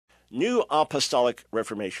New apostolic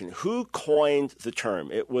reformation. Who coined the term?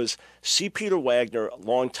 It was C. Peter Wagner,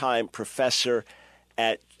 longtime professor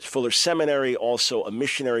at Fuller Seminary, also a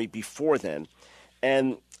missionary before then.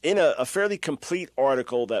 And in a fairly complete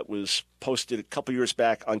article that was posted a couple years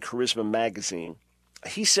back on Charisma magazine,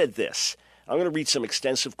 he said this. I'm going to read some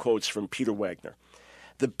extensive quotes from Peter Wagner.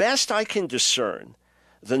 The best I can discern,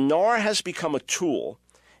 the NAR has become a tool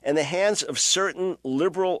in the hands of certain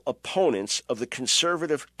liberal opponents of the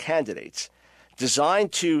conservative candidates,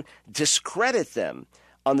 designed to discredit them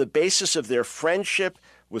on the basis of their friendship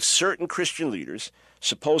with certain Christian leaders,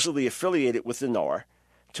 supposedly affiliated with the NAR.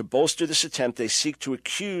 To bolster this attempt, they seek to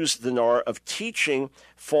accuse the NAR of teaching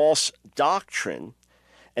false doctrine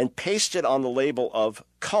and paste it on the label of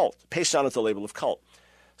cult.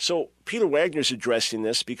 So Peter Wagner's addressing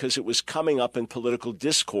this because it was coming up in political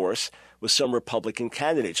discourse with some Republican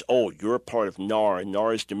candidates. Oh, you're a part of NAR, and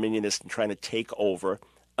NAR is dominionist and trying to take over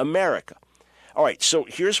America. All right, so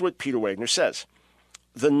here's what Peter Wagner says.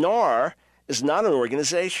 The NAR is not an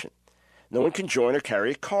organization. No one can join or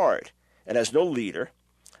carry a card. It has no leader.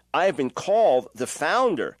 I have been called the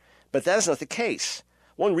founder, but that is not the case.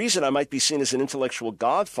 One reason I might be seen as an intellectual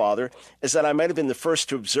godfather is that I might have been the first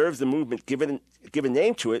to observe the movement, give a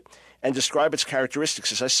name to it, and describe its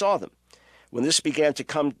characteristics as I saw them. When this began to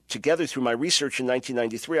come together through my research in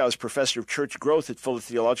 1993, I was professor of church growth at Fuller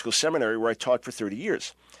Theological Seminary, where I taught for 30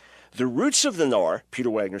 years. The roots of the NAR, Peter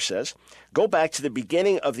Wagner says, go back to the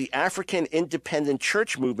beginning of the African independent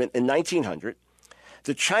church movement in 1900,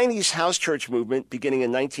 the Chinese house church movement beginning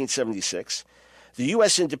in 1976, the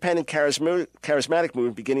U.S. independent charismatic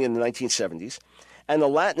movement beginning in the 1970s, and the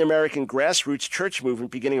Latin American grassroots church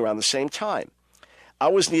movement beginning around the same time. I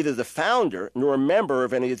was neither the founder nor a member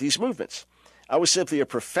of any of these movements. I was simply a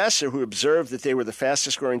professor who observed that they were the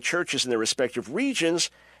fastest-growing churches in their respective regions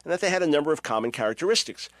and that they had a number of common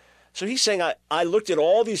characteristics. So he's saying I looked at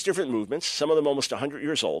all these different movements, some of them almost 100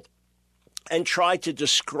 years old, and tried to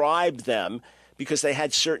describe them because they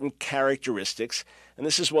had certain characteristics. And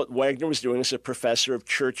this is what Wagner was doing as a professor of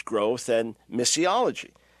church growth and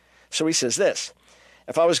missiology. So he says this,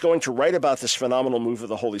 if I was going to write about this phenomenal move of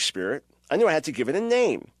the Holy Spirit, I knew I had to give it a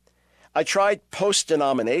name. I tried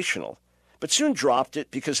post-denominational, but soon dropped it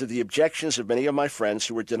because of the objections of many of my friends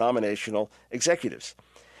who were denominational executives.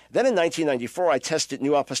 Then in 1994, I tested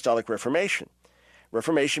New Apostolic Reformation.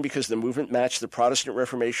 Reformation because the movement matched the Protestant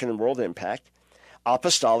Reformation and world impact.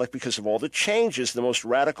 Apostolic because of all the changes. The most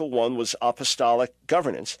radical one was apostolic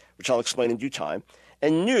governance, which I'll explain in due time.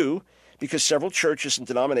 And new because several churches and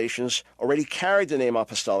denominations already carried the name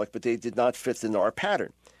apostolic, but they did not fit the NAR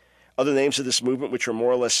pattern. Other names of this movement, which are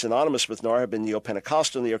more or less synonymous with NAR, have been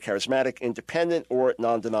neo-Pentecostal, neo-charismatic, independent, or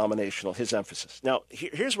non-denominational, his emphasis. Now,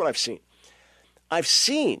 here's what I've seen. I've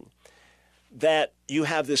seen that you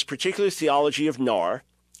have this particular theology of NAR,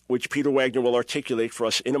 which Peter Wagner will articulate for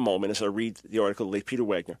us in a moment as I read the article of late Peter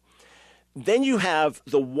Wagner. Then you have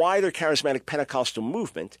the wider charismatic Pentecostal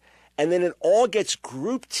movement, and then it all gets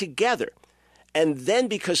grouped together. And then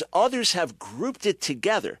because others have grouped it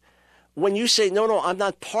together, when you say, no, I'm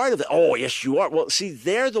not part of it, oh, yes, you are. Well, see,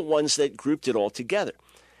 they're the ones that grouped it all together.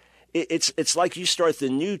 It's like you start the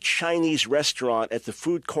new Chinese restaurant at the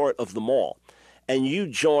food court of the mall, and you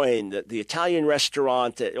join the Italian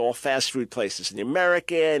restaurant, all fast food places, and the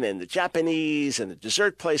American and the Japanese and the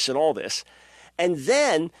dessert place and all this. And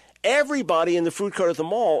then everybody in the food court of the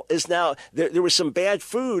mall is now, there was some bad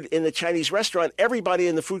food in the Chinese restaurant. Everybody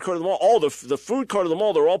in the food court of the mall, the food court of the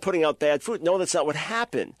mall, they're all putting out bad food. No, that's not what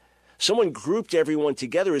happened. Someone grouped everyone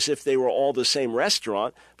together as if they were all the same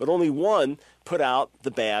restaurant, but only one put out the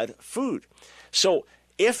bad food. So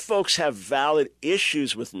if folks have valid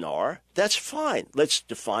issues with NAR, that's fine. Let's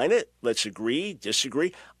define it. Let's agree,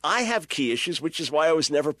 disagree. I have key issues, which is why I was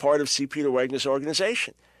never part of C. Peter Wagner's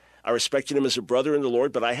organization. I respected him as a brother in the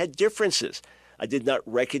Lord, but I had differences. I did not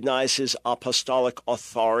recognize his apostolic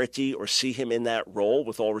authority or see him in that role,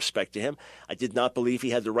 with all respect to him. I did not believe he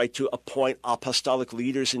had the right to appoint apostolic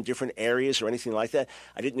leaders in different areas or anything like that.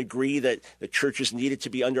 I didn't agree that the churches needed to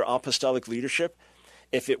be under apostolic leadership.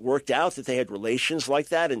 If it worked out that they had relations like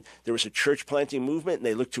that and there was a church planting movement and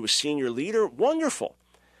they looked to a senior leader, wonderful.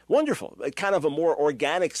 Wonderful. Kind of a more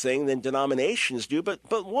organic thing than denominations do, but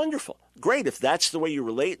wonderful. Great. If that's the way you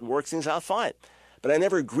relate and work things out, fine. But I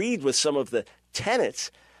never agreed with some of the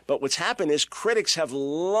tenets. But what's happened is critics have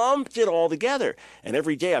lumped it all together. And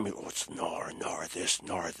every day I'm hearing, it's NAR, NAR this,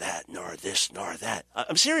 NAR that, NAR this, NAR that.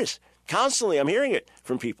 I'm serious. Constantly I'm hearing it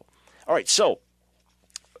from people. All right, so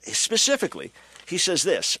specifically, he says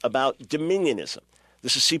this about Dominionism.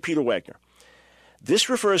 This is C. Peter Wagner. This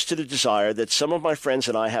refers to the desire that some of my friends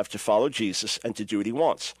and I have to follow Jesus and to do what he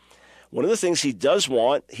wants. One of the things he does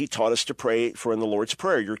want, he taught us to pray for in the Lord's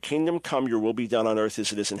Prayer, your kingdom come, your will be done on earth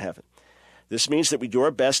as it is in heaven. This means that we do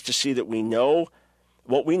our best to see that we know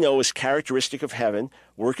what we know is characteristic of heaven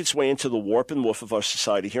work its way into the warp and woof of our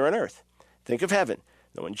society here on earth. Think of heaven.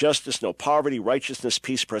 No injustice, no poverty, righteousness,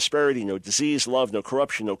 peace, prosperity, no disease, love, no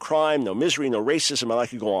corruption, no crime, no misery, no racism, and I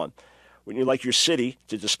could go on. Wouldn't you like your city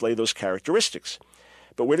to display those characteristics?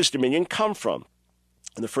 But where does dominion come from?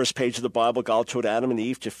 In the first page of the Bible, God told Adam and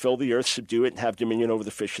Eve to fill the earth, subdue it, and have dominion over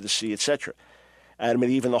the fish of the sea, etc. Adam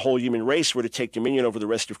and Eve and the whole human race were to take dominion over the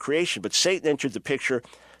rest of creation. But Satan entered the picture,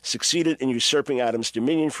 succeeded in usurping Adam's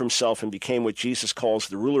dominion for himself, and became what Jesus calls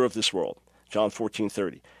the ruler of this world. John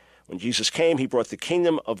 14:30. When Jesus came, he brought the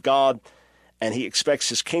kingdom of God, and he expects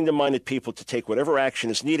his kingdom-minded people to take whatever action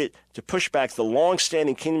is needed to push back the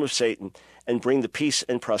long-standing kingdom of Satan and bring the peace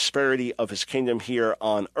and prosperity of his kingdom here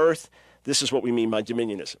on earth. This is what we mean by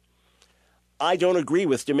dominionism. I don't agree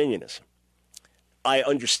with dominionism. I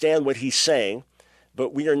understand what he's saying,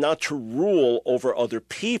 but we are not to rule over other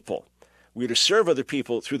people. We are to serve other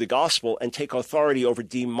people through the gospel and take authority over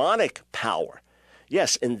demonic power.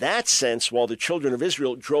 Yes, in that sense, while the children of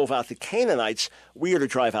Israel drove out the Canaanites, we are to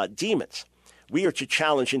drive out demons. We are to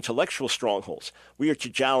challenge intellectual strongholds. We are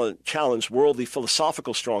to challenge worldly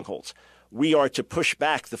philosophical strongholds. We are to push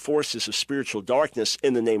back the forces of spiritual darkness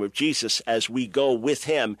in the name of Jesus as we go with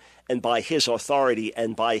him and by his authority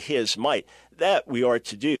and by his might. That we are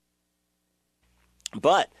to do.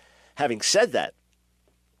 But having said that,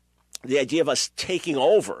 the idea of us taking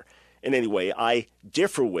over in any way, I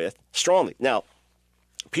differ with strongly. Now,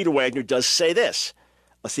 Peter Wagner does say this,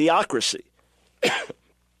 a theocracy.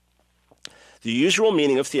 The usual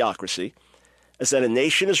meaning of theocracy is that a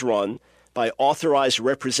nation is run by authorized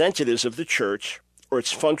representatives of the church or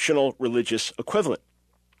its functional religious equivalent.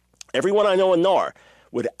 Everyone I know in NAR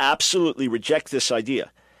would absolutely reject this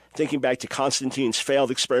idea, thinking back to Constantine's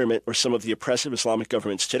failed experiment or some of the oppressive Islamic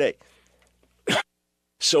governments today.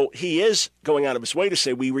 So he is going out of his way to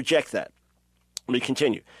say we reject that. Let me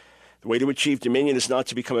continue. The way to achieve dominion is not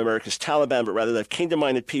to become America's Taliban, but rather to have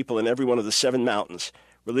kingdom-minded people in every one of the 7 mountains: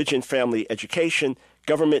 religion, family, education,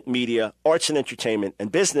 government, media, arts and entertainment,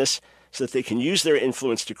 and business, so that they can use their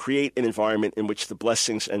influence to create an environment in which the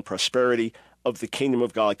blessings and prosperity of the kingdom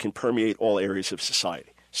of God can permeate all areas of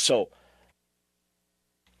society. So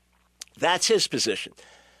that's his position.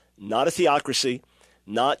 Not a theocracy,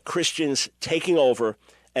 not Christians taking over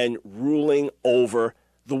and ruling over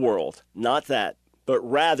the world. Not that, but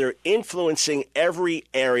rather influencing every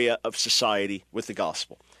area of society with the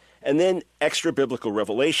gospel. And then extra-biblical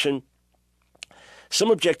revelation.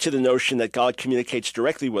 Some object to the notion that God communicates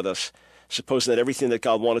directly with us, supposing that everything that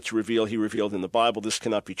God wanted to reveal, he revealed in the Bible. This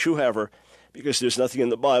cannot be true, however, because there's nothing in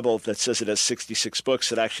the Bible that says it has 66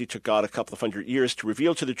 books. It actually took God a couple of hundred years to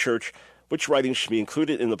reveal to the church which writings should be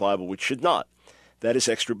included in the Bible, which should not. That is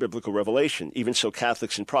extra-biblical revelation. Even so,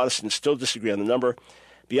 Catholics and Protestants still disagree on the number.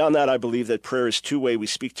 Beyond that, I believe that prayer is two-way. We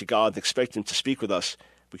speak to God and expect him to speak with us.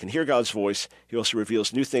 We can hear God's voice. He also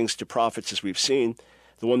reveals new things to prophets, as we've seen.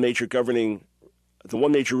 The one major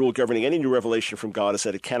rule governing any new revelation from God is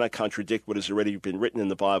that it cannot contradict what has already been written in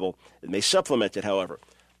the Bible. It may supplement it, however.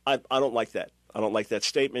 I don't like that. I don't like that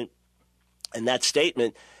statement. And that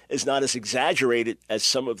statement is not as exaggerated as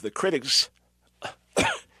some of the critics,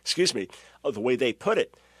 of the way they put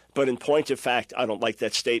it. But in point of fact, I don't like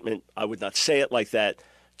that statement. I would not say it like that.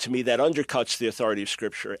 To me, that undercuts the authority of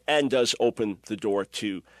Scripture and does open the door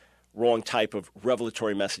to wrong type of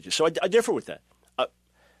revelatory messages. So I differ with that. I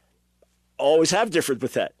always have differed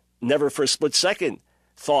with that. Never for a split second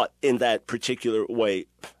thought in that particular way.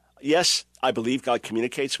 Yes, I believe God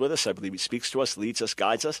communicates with us. I believe he speaks to us, leads us,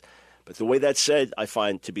 guides us. But the way that's said, I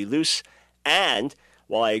find to be loose. And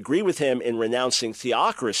while I agree with him in renouncing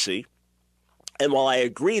theocracy, and while I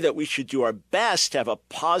agree that we should do our best to have a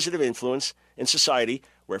positive influence in society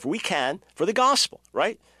wherever we can for the gospel,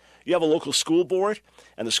 right? You have a local school board,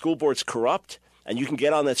 and the school board's corrupt, and you can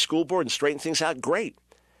get on that school board and straighten things out, great.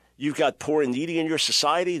 You've got poor and needy in your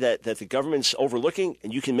society that the government's overlooking,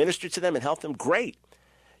 and you can minister to them and help them, great.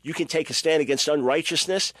 You can take a stand against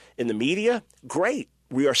unrighteousness in the media, great.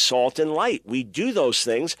 We are salt and light. We do those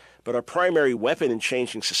things, but our primary weapon in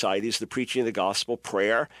changing society is the preaching of the gospel,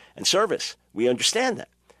 prayer, and service. We understand that.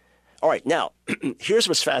 All right, now, here's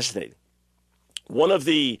what's fascinating. One of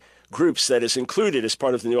the groups that is included as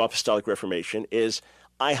part of the New Apostolic Reformation is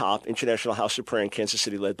IHOP, International House of Prayer in Kansas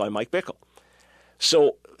City, led by Mike Bickle.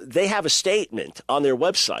 So they have a statement on their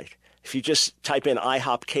website. If you just type in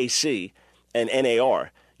IHOP KC and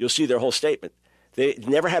NAR, you'll see their whole statement. They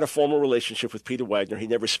never had a formal relationship with Peter Wagner. He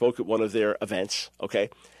never spoke at one of their events, okay?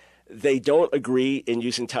 They don't agree in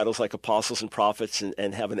using titles like apostles and prophets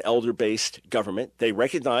and have an elder-based government. They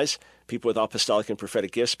recognize people with apostolic and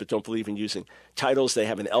prophetic gifts, but don't believe in using titles. They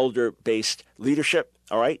have an elder-based leadership,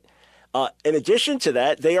 all right? In addition to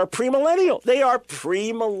that, they are premillennial. They are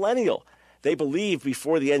premillennial. They believe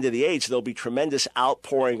before the end of the age there'll be tremendous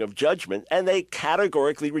outpouring of judgment, and they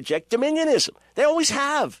categorically reject Dominionism. They always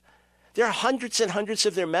have. There are hundreds and hundreds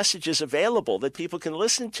of their messages available that people can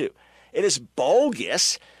listen to. It is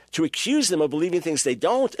bogus to accuse them of believing things they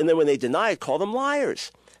don't, and then when they deny it, call them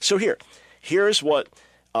liars. So here's what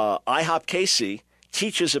IHOP KC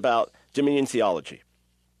teaches about dominion theology.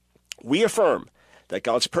 We affirm that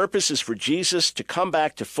God's purpose is for Jesus to come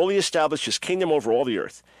back to fully establish his kingdom over all the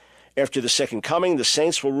earth. After the second coming, the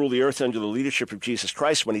saints will rule the earth under the leadership of Jesus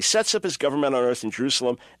Christ when he sets up his government on earth in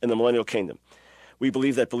Jerusalem in the millennial kingdom. We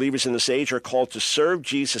believe that believers in this age are called to serve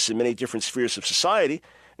Jesus in many different spheres of society,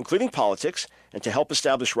 including politics, and to help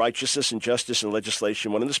establish righteousness and justice and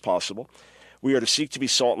legislation when it is possible. We are to seek to be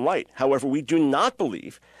salt and light. However, we do not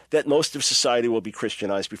believe that most of society will be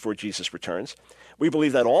Christianized before Jesus returns. We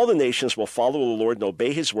believe that all the nations will follow the Lord and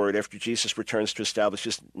obey his word after Jesus returns to establish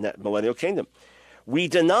his millennial kingdom. We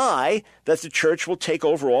deny that the church will take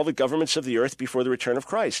over all the governments of the earth before the return of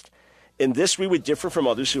Christ. In this, we would differ from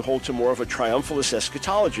others who hold to more of a triumphalist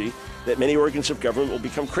eschatology, that many organs of government will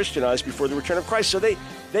become Christianized before the return of Christ. So they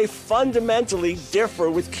fundamentally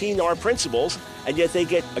differ with key NAR principles, and yet they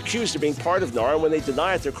get accused of being part of NAR, and when they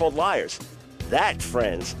deny it, they're called liars. That,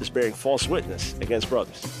 friends, is bearing false witness against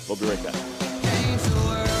brothers. We'll be right back.